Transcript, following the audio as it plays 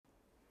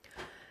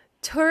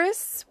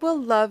Tourists will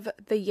love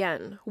the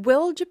yen.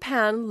 Will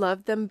Japan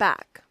love them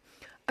back?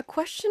 A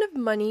question of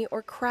money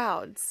or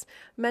crowds.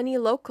 Many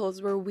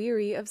locals were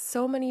weary of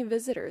so many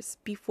visitors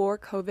before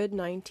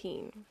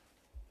COVID-19.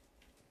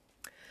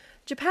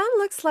 Japan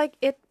looks like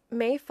it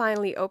may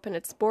finally open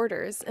its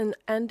borders and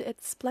end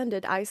its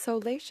splendid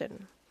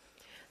isolation.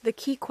 The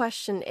key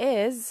question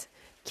is,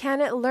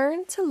 can it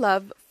learn to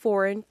love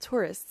foreign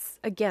tourists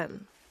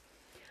again?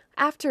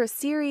 After a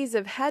series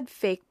of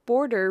head-fake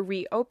border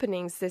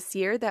reopenings this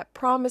year that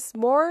promised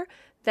more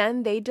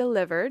than they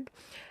delivered,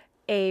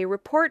 a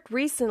report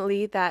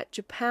recently that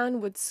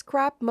Japan would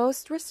scrap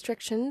most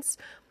restrictions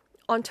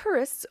on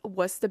tourists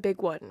was the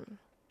big one.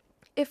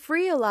 If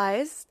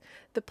realized,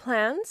 the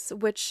plans,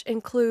 which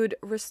include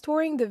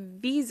restoring the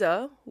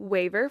visa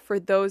waiver for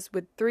those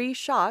with 3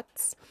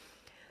 shots,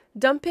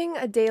 dumping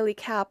a daily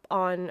cap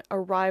on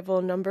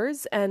arrival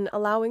numbers, and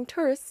allowing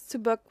tourists to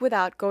book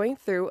without going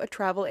through a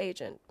travel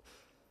agent,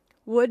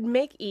 would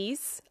make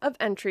ease of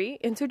entry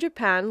into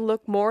Japan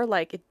look more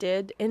like it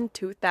did in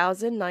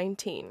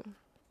 2019.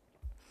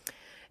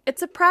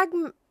 It's a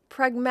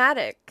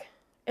pragmatic,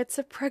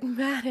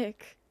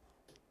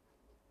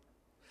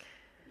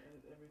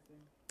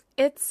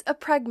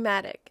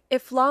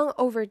 if long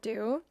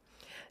overdue,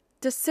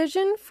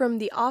 decision from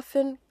the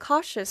often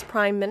cautious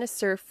Prime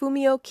Minister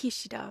Fumio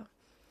Kishida.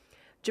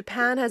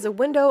 Japan has a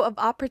window of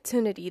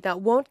opportunity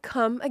that won't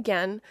come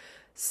again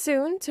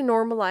soon to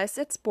normalize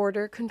its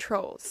border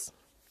controls.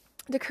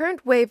 The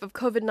current wave of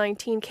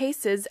COVID-19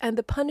 cases and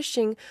the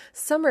punishing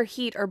summer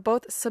heat are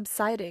both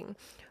subsiding,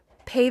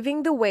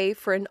 paving the way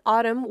for an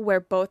autumn where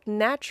both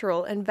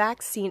natural and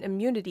vaccine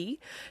immunity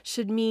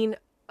should mean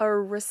a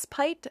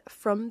respite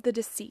from the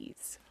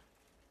disease.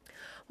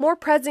 More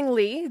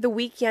pressingly, the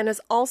weak yen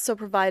is also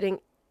providing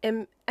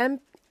impetus.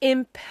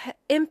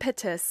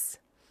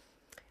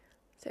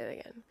 Say that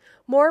again.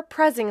 More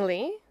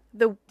pressingly,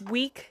 the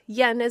weak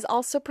yen is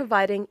also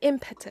providing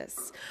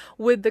impetus,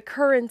 with the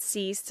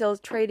currency still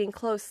trading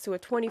close to a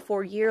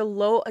 24-year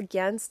low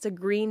against the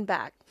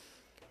greenback.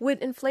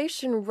 With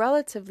inflation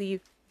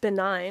relatively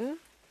benign,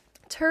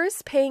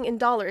 tourists paying in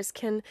dollars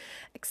can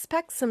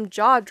expect some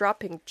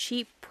jaw-dropping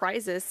cheap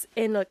prices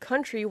in a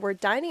country where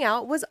dining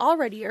out was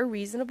already a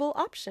reasonable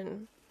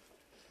option.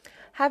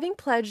 Having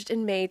pledged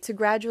in May to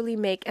gradually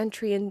make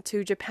entry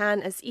into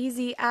Japan as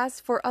easy as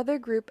for other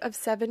group of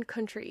 7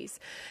 countries,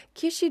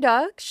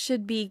 Kishida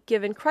should be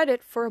given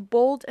credit for a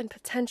bold and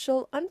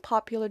potential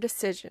unpopular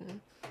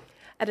decision.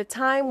 At a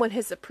time when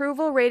his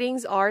approval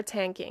ratings are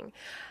tanking,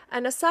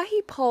 an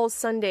Asahi poll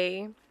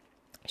Sunday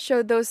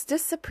showed those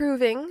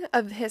disapproving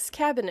of his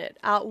cabinet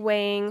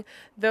outweighing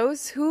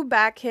those who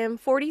back him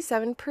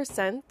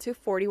 47% to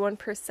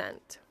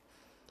 41%.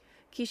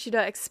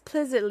 Kishida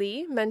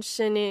explicitly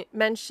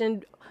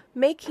mentioned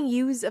making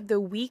use of the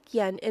weak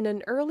yen in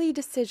an early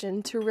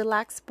decision to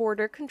relax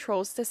border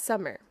controls this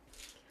summer.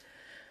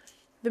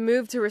 The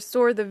move to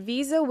restore the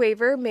visa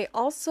waiver may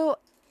also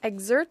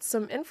exert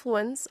some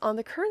influence on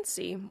the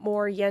currency.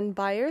 More yen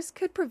buyers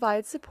could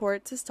provide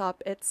support to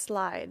stop its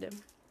slide.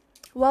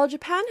 While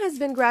Japan has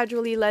been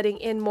gradually letting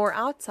in more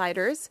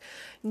outsiders,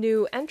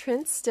 new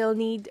entrants still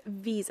need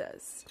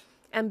visas.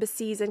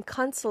 Embassies and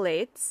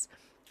consulates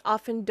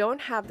often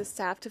don't have the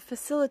staff to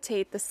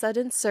facilitate the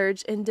sudden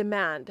surge in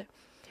demand.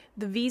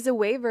 The visa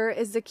waiver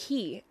is the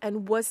key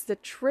and was the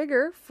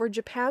trigger for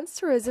Japan's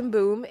tourism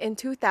boom in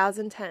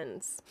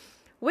 2010s,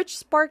 which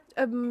sparked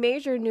a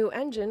major new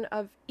engine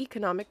of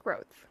economic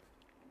growth.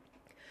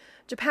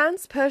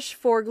 Japan's push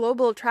for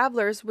global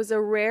travelers was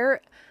a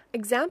rare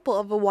example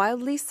of a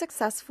wildly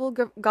successful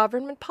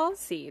government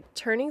policy,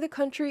 turning the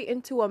country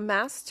into a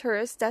mass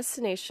tourist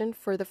destination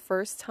for the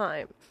first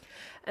time.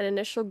 An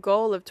initial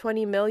goal of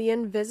 20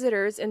 million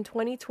visitors in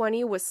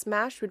 2020 was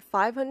smashed with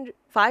 5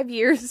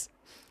 years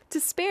to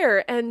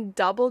spare and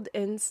doubled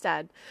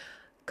instead.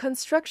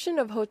 Construction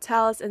of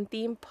hotels and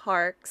theme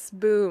parks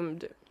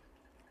boomed.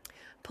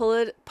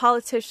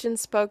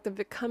 Politicians spoke of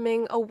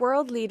becoming a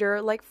world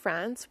leader like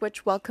France,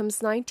 which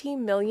welcomes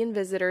 19 million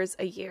visitors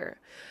a year.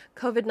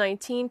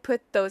 COVID-19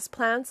 put those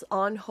plans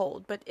on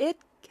hold, but it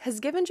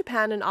has given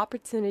Japan an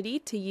opportunity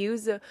to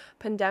use the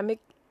pandemic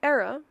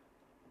era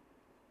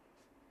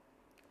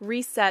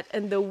reset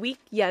and the weak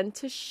yen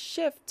to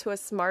shift to a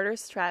smarter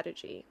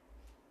strategy.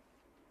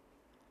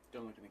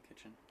 Don't look in the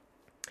kitchen.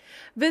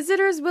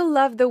 Visitors will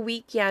love the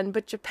weak yen,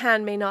 but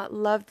Japan may not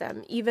love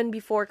them. Even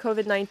before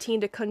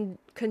COVID-19, the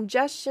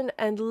congestion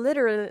and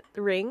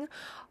littering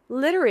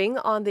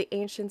on the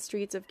ancient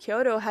streets of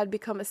Kyoto had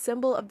become a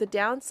symbol of the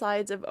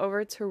downsides of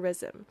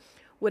over-tourism.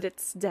 With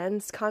its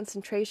dense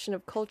concentration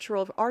of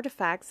cultural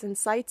artifacts and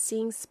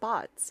sightseeing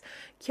spots,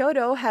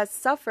 Kyoto has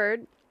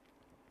suffered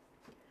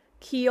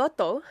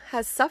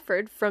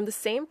from the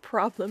same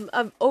problem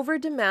of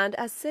overdemand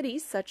as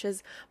cities such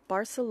as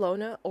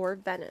Barcelona or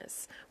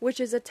Venice,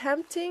 which is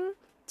attempting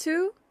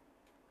to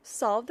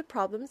solve the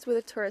problems with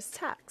a tourist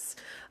tax.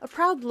 A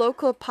proud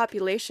local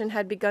population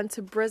had begun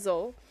to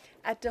bristle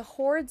At the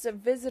hordes of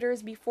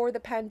visitors before the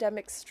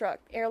pandemic struck,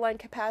 airline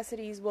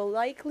capacities will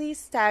likely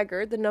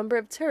stagger the number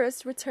of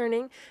tourists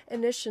returning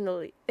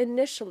initially.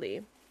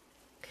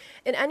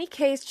 In any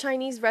case,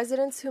 Chinese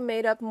residents who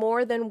made up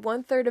more than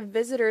one-third of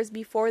visitors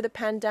before the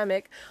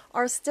pandemic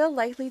are still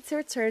likely to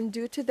return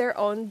due to their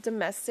own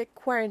domestic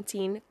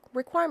quarantine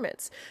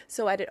requirements.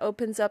 So as it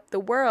opens up the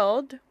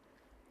world,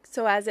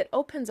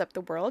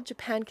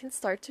 Japan can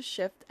start to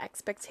shift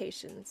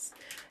expectations.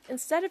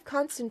 Instead of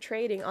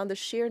concentrating on the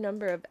sheer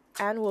number of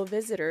annual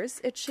visitors,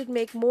 it should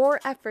make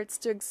more efforts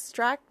to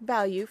extract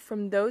value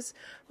from those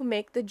who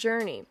make the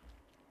journey.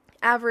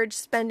 Average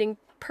spending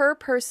per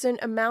person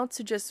amount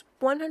to just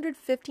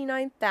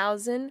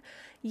 159,000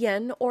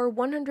 yen or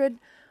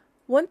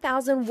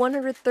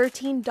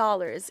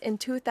 $1,113 in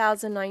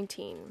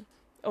 2019.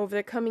 Over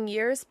the coming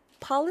years,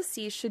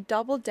 policies should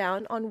double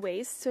down on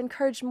ways to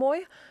encourage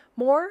more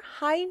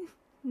high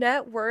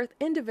net worth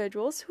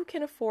individuals who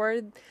can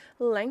afford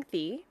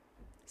lengthy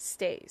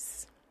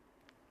stays.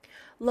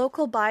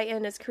 Local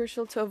buy-in is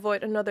crucial to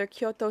avoid another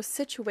Kyoto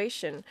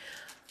situation.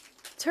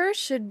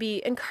 Tourists should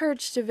be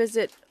encouraged to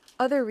visit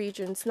other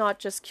regions, not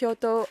just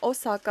Kyoto,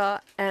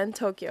 Osaka, and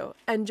Tokyo,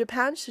 and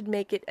Japan should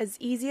make it as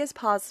easy as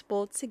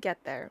possible to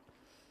get there.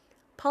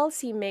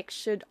 Policymakers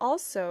should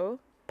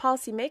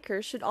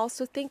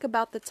also think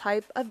about the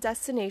type of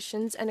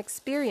destinations and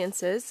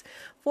experiences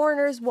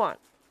foreigners want,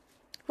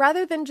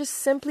 rather than just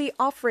simply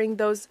offering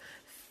those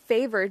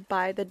favored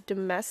by the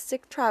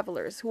domestic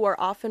travelers who are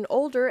often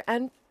older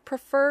and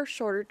prefer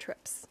shorter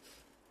trips.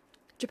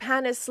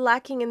 Japan is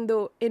lacking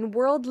in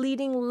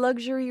world-leading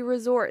luxury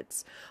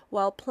resorts,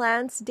 while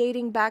plans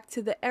dating back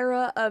to the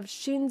era of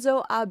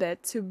Shinzo Abe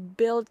to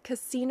build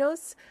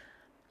casinos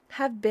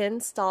have been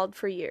stalled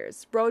for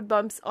years. Road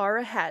bumps are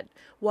ahead.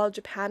 While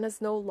Japan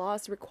has no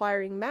laws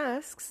requiring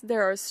masks,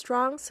 there are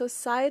strong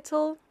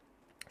societal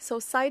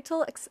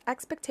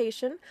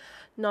expectation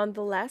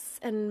nonetheless,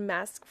 and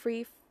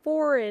mask-free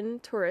foreign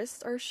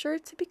tourists are sure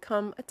to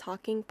become a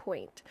talking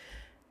point.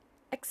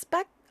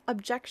 Expect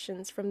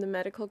objections from the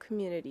medical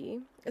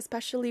community,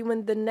 especially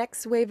when the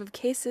next wave of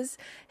cases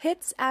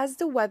hits as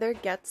the weather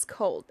gets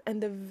cold,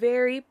 and the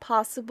very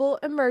possible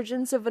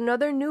emergence of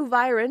another new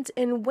variant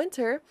in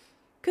winter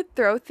could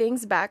throw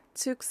things back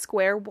to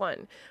square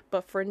one.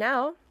 But for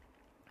now,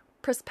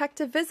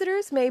 prospective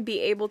visitors may be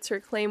able to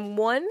reclaim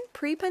one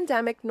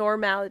pre-pandemic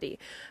normality,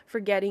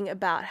 forgetting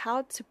about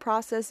how to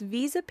process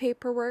visa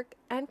paperwork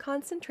and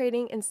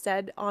concentrating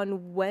instead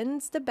on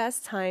when's the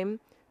best time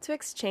to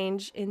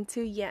exchange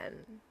into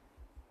yen.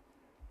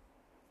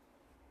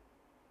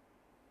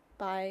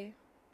 Bye.